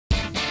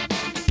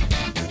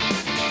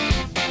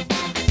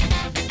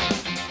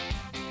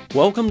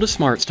Welcome to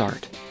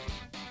SmartStart.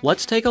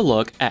 Let's take a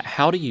look at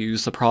how to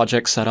use the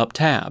Project Setup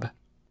tab.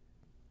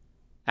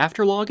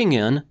 After logging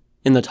in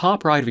the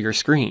top right of your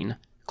screen,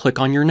 click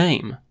on your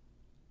name.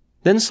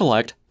 Then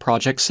select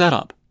Project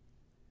Setup.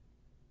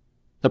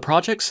 The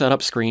Project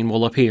Setup screen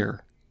will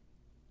appear.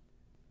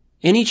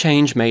 Any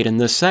change made in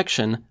this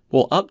section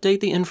will update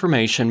the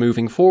information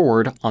moving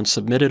forward on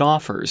submitted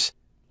offers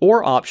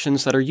or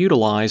options that are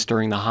utilized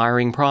during the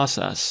hiring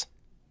process.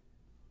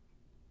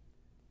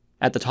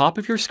 At the top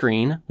of your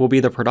screen will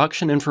be the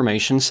Production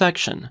Information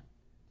section.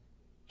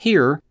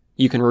 Here,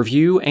 you can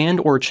review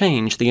and/or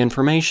change the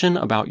information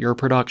about your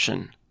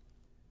production.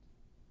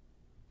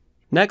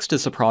 Next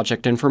is the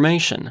Project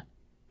Information,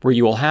 where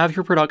you will have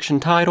your production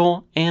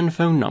title and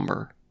phone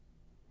number.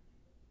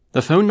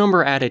 The phone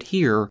number added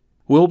here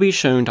will be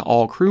shown to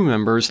all crew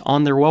members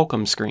on their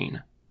welcome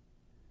screen.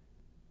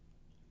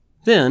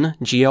 Then,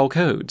 GL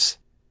codes.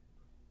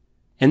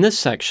 In this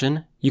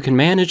section, you can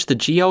manage the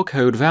GL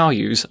code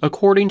values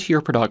according to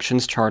your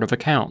production's chart of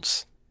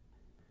accounts.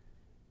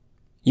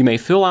 You may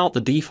fill out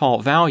the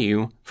default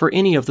value for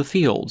any of the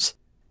fields,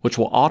 which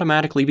will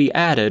automatically be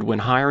added when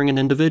hiring an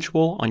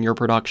individual on your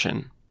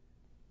production.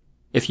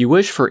 If you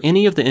wish for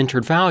any of the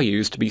entered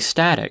values to be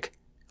static,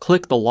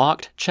 click the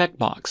Locked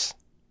checkbox.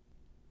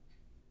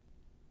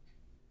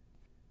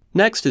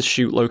 Next is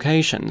Shoot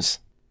Locations.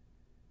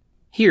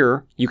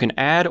 Here, you can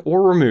add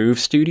or remove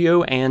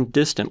studio and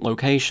distant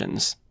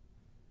locations.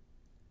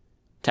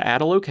 To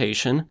add a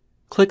location,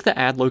 click the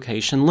Add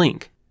Location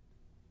link.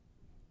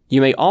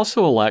 You may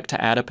also elect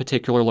to add a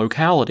particular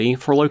locality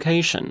for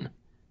location.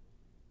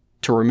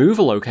 To remove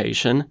a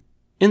location,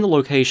 in the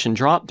Location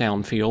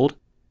drop-down field,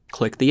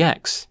 click the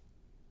X.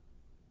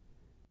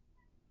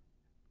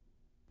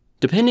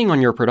 Depending on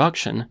your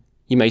production,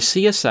 you may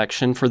see a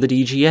section for the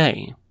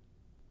DGA.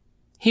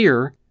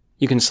 Here,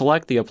 you can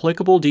select the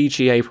applicable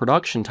DGA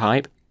production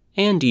type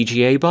and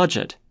DGA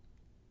budget.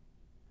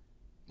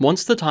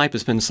 Once the type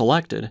has been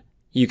selected,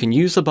 you can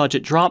use the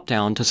budget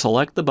drop-down to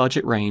select the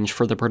budget range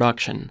for the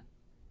production.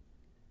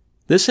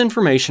 This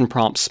information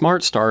prompts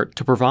SmartStart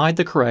to provide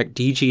the correct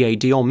DGA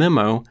deal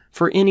memo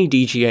for any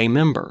DGA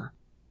member.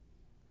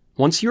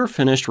 Once you are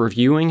finished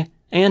reviewing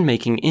and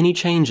making any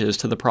changes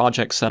to the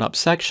Project Setup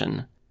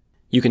section,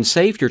 you can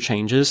save your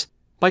changes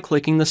by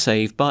clicking the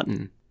Save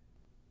button.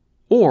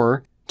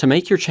 Or, to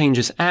make your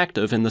changes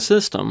active in the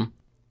system,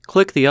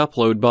 click the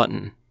Upload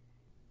button.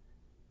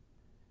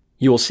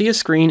 You will see a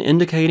screen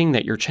indicating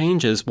that your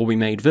changes will be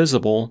made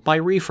visible by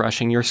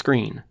refreshing your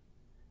screen.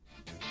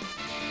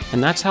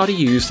 And that's how to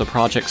use the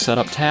Project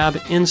Setup tab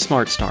in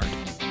SmartStart.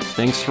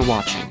 Thanks for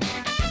watching.